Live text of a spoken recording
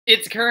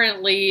It's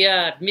currently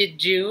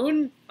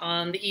mid-June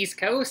on the East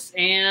Coast,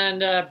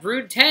 and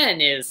Brood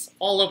 10 is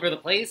all over the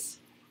place.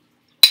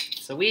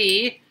 So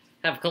we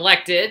have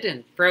collected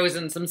and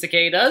frozen some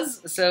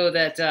cicadas so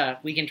that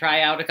we can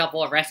try out a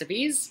couple of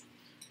recipes.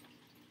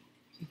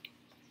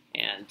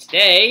 And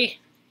today,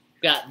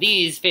 got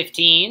these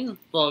 15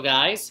 little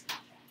guys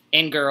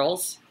and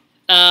girls.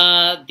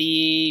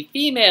 The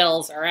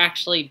females are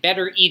actually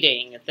better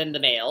eating than the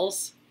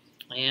males.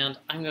 And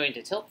I'm going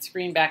to tilt the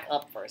screen back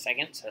up for a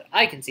second so that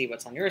I can see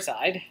what's on your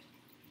side.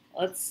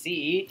 Let's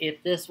see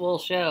if this will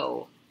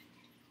show.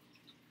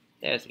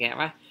 There's the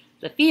camera.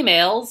 The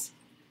females,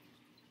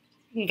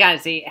 you can kind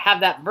of see, have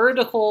that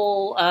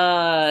vertical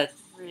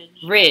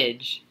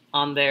ridge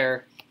on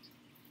their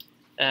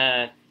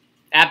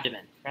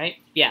abdomen, right?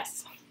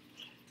 Yes.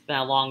 It's been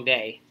a long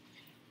day.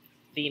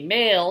 The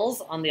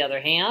males, on the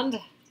other hand,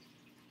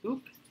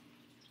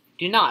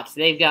 do not.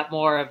 They've got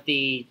more of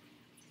the...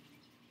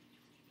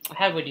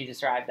 How would you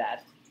describe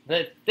that?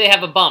 They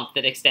have a bump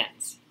that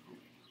extends.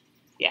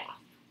 Yeah.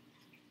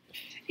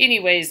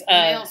 Anyways, the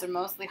males are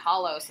mostly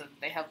hollow, so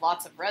they have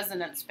lots of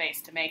resonant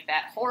space to make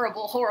that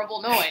horrible,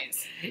 horrible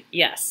noise.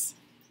 Yes.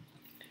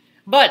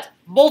 But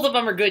both of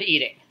them are good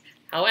eating.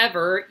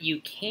 However,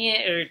 you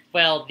can't...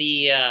 Well,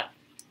 the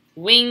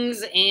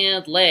wings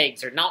and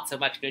legs are not so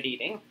much good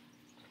eating.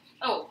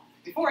 Oh,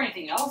 before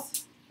anything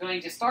else, I'm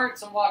going to start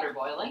some water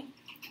boiling.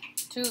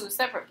 2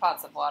 separate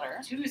pots of water.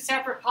 2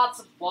 separate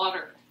pots of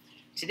water.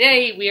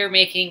 Today we are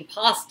making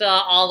pasta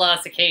a la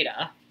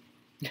cicada,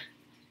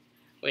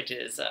 which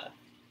is a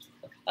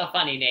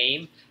funny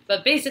name.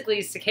 But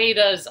basically,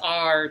 cicadas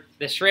are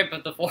the shrimp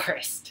of the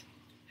forest.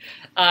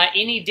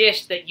 Any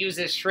dish that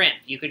uses shrimp,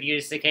 you could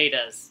use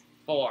cicadas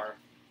for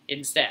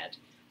instead.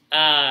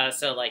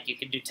 So, like, you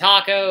could do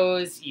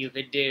tacos, you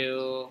could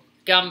do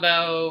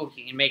gumbo,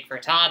 you can make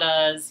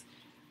frittatas.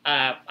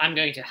 I'm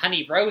going to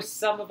honey roast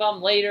some of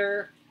them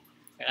later.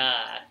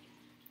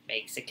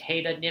 Make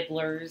cicada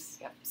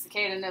nibblers. Yep,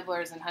 cicada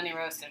nibblers and honey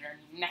roasted are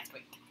next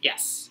week.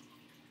 Yes.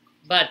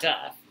 But,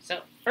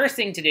 so, first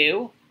thing to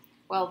do...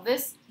 Well,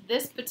 this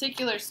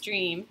particular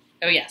stream...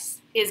 Oh,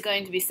 yes. ...is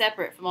going to be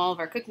separate from all of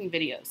our cooking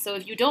videos. So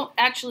if you don't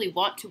actually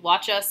want to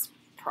watch us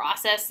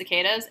process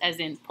cicadas, as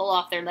in pull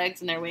off their legs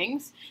and their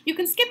wings, you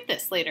can skip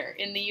this later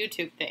in the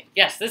YouTube thing.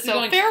 Yes, this is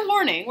going to... So fair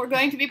warning, we're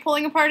going to be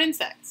pulling apart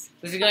insects.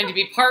 This is going to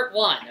be part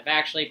 1 of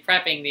actually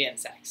prepping the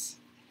insects.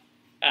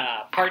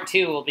 Part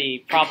 2 will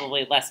be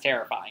probably less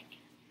terrifying.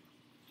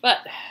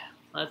 But,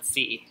 let's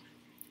see.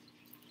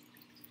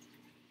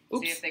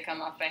 Oops. See if they come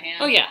off by hand.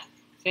 Oh, yeah.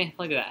 See?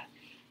 Look at that.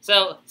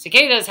 So,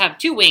 cicadas have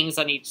 2 wings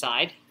on each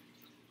side.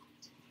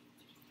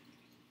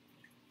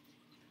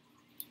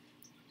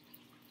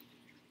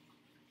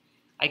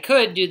 I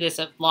could do this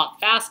a lot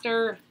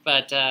faster,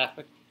 but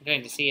we're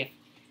going to see if...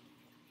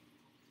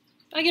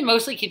 I can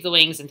mostly keep the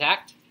wings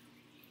intact.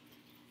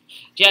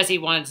 Jesse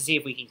wanted to see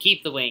if we can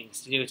keep the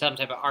wings to do some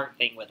type of art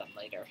thing with them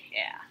later.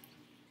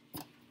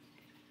 Yeah.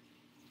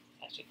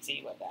 I should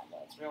see what that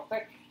was real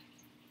quick.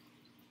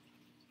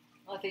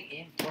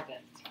 Nothing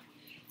important.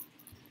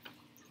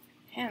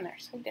 Man, they're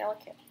so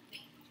delicate.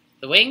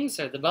 The wings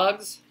or the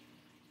bugs?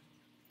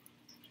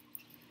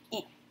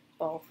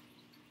 Both.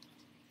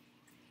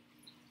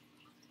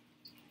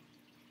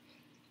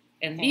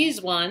 And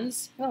these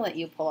ones... I'm going to let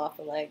you pull off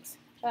the legs.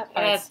 That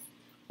part's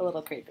a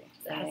little creepy.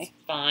 That's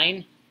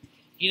fine.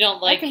 You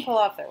don't like... I can pull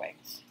off their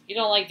wings. You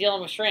don't like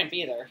dealing with shrimp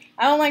either.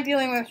 I don't like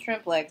dealing with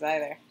shrimp legs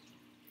either.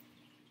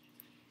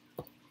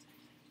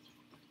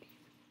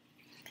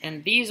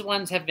 And these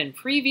ones have been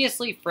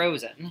previously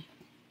frozen.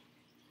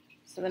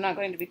 So they're not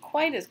going to be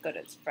quite as good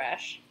as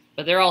fresh.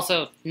 But they're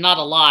also not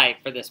alive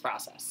for this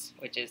process,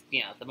 which is,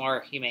 you know, the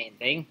more humane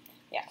thing.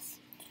 Yes.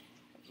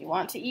 If you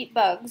want to eat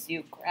bugs,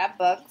 you grab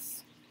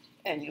bugs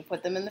and you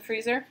put them in the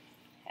freezer,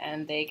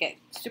 and they get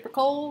super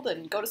cold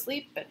and go to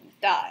sleep and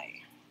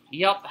die.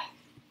 Yup.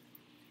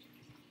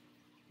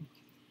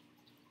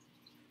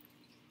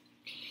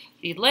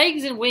 The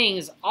legs and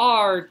wings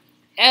are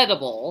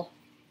edible,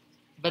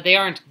 but they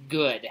aren't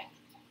good.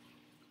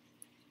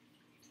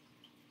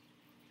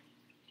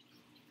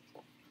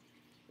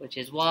 Which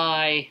is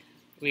why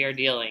we are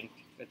dealing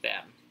with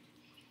them.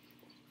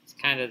 It's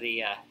kind of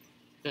the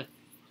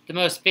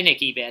most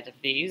finicky bit of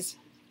these.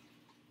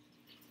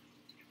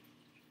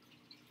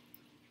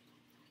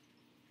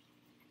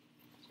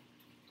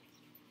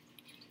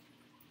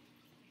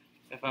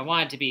 If I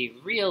wanted to be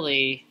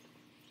really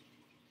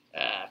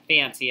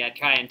fancy, I'd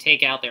try and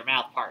take out their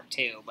mouth part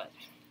too, but...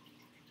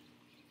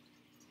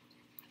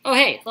 Oh,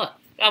 hey, look.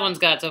 That one's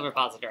got its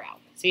ovipositor out.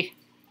 See?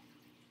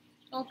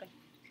 Okay.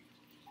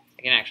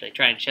 I can actually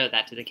try and show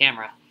that to the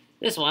camera.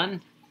 This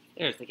one,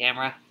 there's the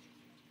camera,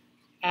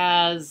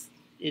 as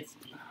it's...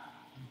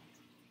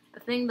 The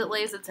thing that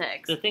lays its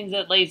eggs. The thing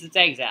that lays its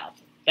eggs out.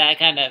 That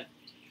kind of...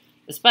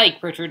 The spike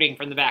protruding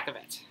from the back of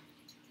it.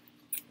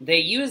 They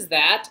use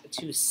that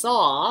to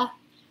saw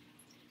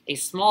a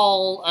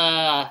small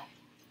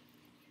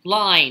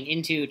line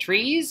into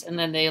trees, and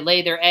then they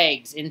lay their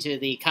eggs into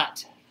the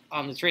cut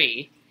on the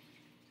tree.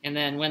 And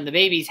then when the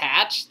babies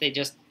hatch, they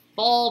just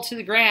fall to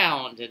the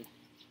ground and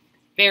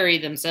bury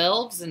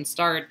themselves and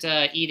start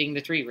eating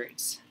the tree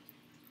roots.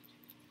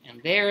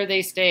 And there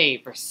they stay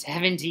for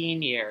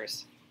 17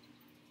 years.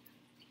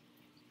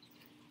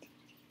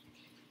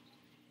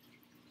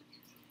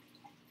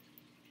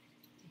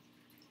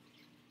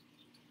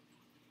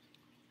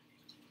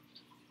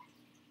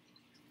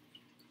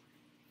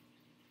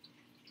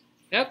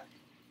 Yep.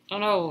 Oh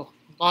no,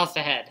 lost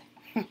a head.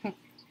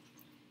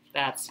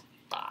 That's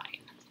fine.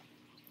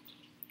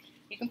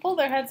 You can pull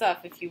their heads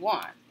off if you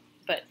want,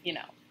 but, you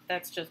know,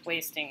 that's just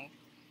wasting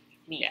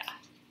meat. Yeah.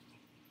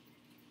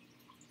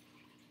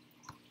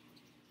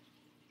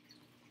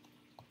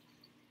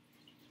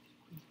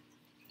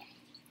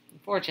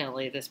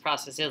 Unfortunately, this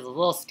process is a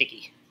little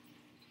sticky.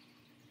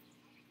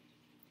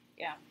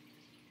 Yeah.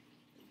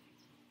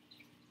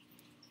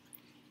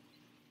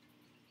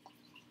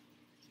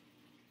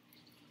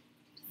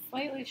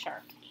 Slightly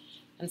sharp.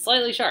 And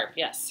slightly sharp,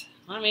 yes.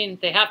 I mean,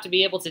 they have to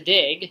be able to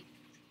dig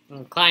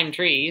and climb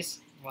trees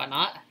and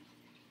whatnot.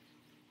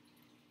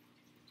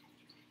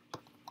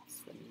 It's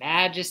the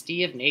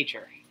majesty of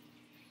nature.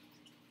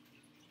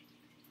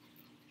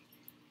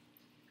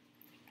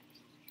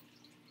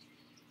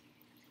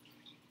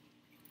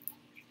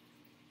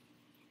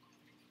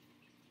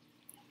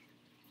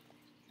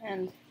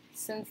 And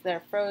since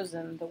they're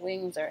frozen, the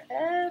wings are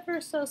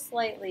ever so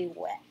slightly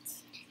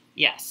wet.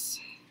 Yes.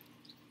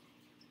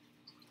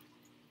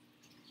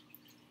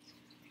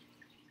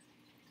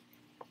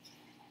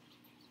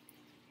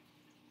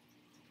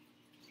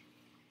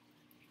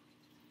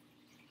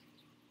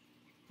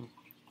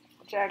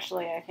 Which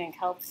actually, I think,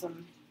 helps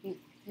them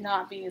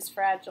not be as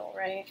fragile,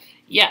 right?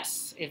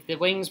 Yes, if the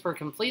wings were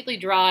completely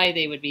dry,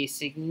 they would be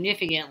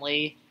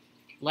significantly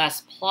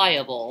less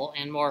pliable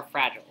and more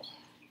fragile.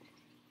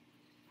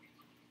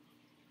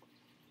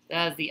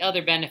 That's the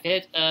other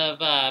benefit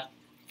of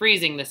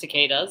freezing the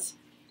cicadas,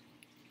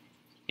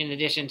 in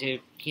addition to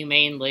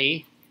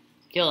humanely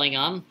killing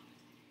them.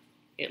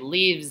 It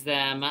leaves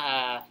them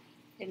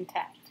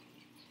Intact.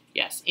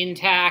 yes,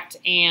 intact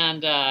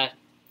and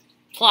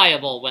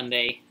pliable when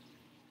they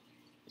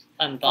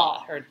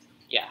unthaw, or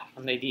yeah,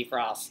 when they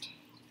defrost.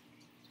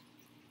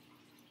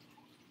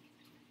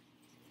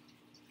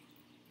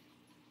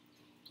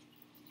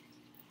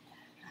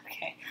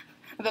 Okay.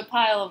 The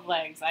pile of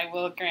legs, I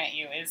will grant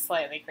you, is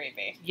slightly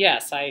creepy.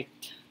 Yes,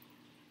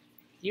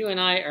 you and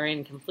I are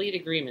in complete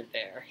agreement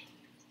there.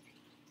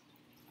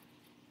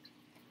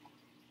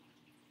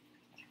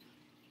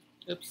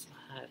 Oops,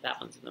 that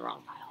one's in the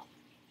wrong pile.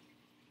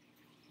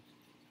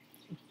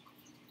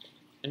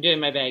 I'm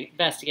doing my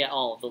best to get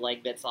all of the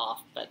leg bits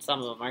off, but some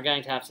of them are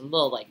going to have some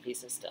little leg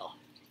pieces still.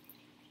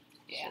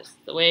 Yeah. It's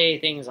just the way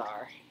things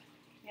are.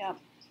 Yep.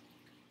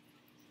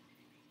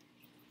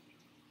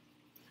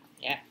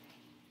 Yeah.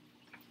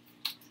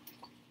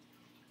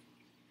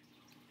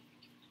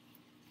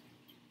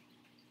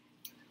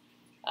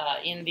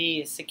 In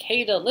the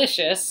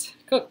Cicada-licious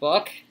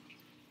cookbook,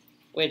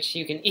 which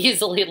you can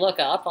easily look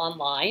up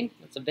online,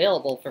 it's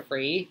available for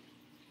free.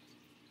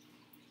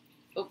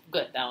 Oh,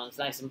 good, that one's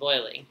nice and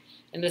boiling.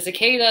 In the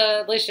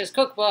Cicada-licious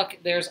cookbook,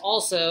 there's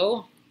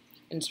also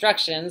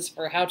instructions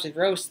for how to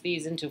roast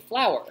these into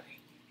flour.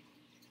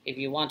 If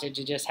you wanted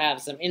to just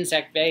have some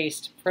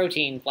insect-based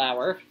protein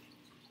flour.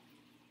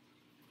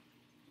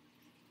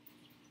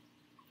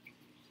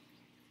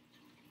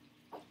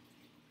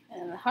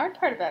 And the hard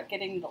part about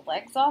getting the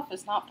legs off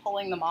is not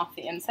pulling them off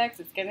the insects,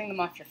 it's getting them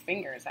off your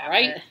fingers after.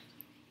 Right?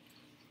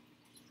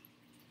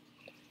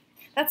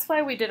 That's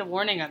why we did a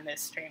warning on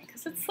this stream,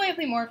 because it's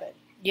slightly morbid.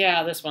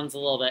 Yeah, this one's a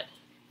little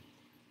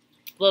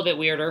bit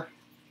weirder.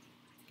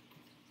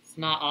 It's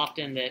not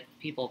often that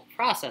people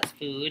process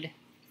food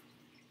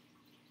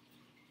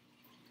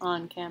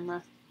On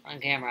camera. on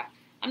camera.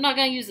 I'm not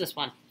going to use this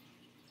one.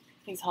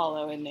 He's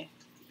hollow, isn't he?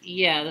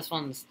 Yeah, this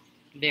one's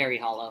very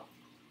hollow.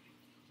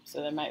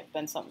 So there might have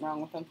been something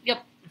wrong with him.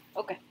 Yep.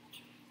 Okay.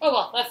 Oh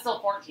well, that's still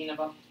 14 of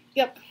them.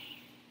 Yep.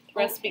 The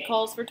recipe Okay.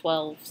 calls for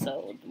 12,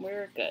 so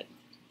we're good.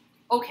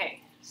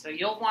 Okay, so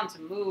you'll want to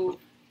move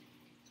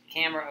the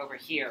camera over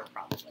here,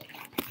 probably.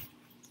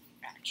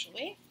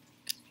 Actually,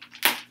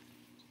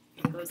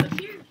 it goes up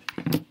here.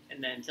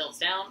 And then tilts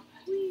down.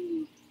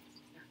 Whee!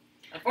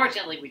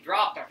 Unfortunately, we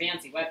dropped our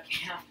fancy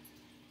webcam.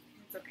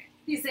 It's okay.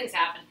 These things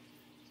happen.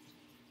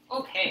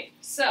 Okay,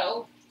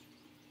 so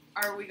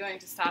Are we going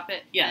to stop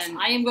it? yes, And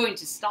I am going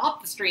to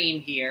stop the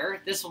stream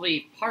here. This will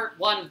be part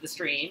 1 of the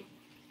stream.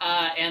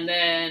 And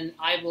then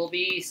I will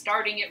be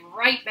starting it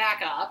right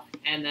back up.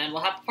 And then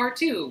we'll have part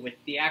 2 with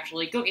the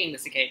actually cooking the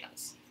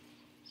cicadas.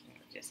 So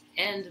just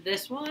end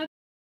this one.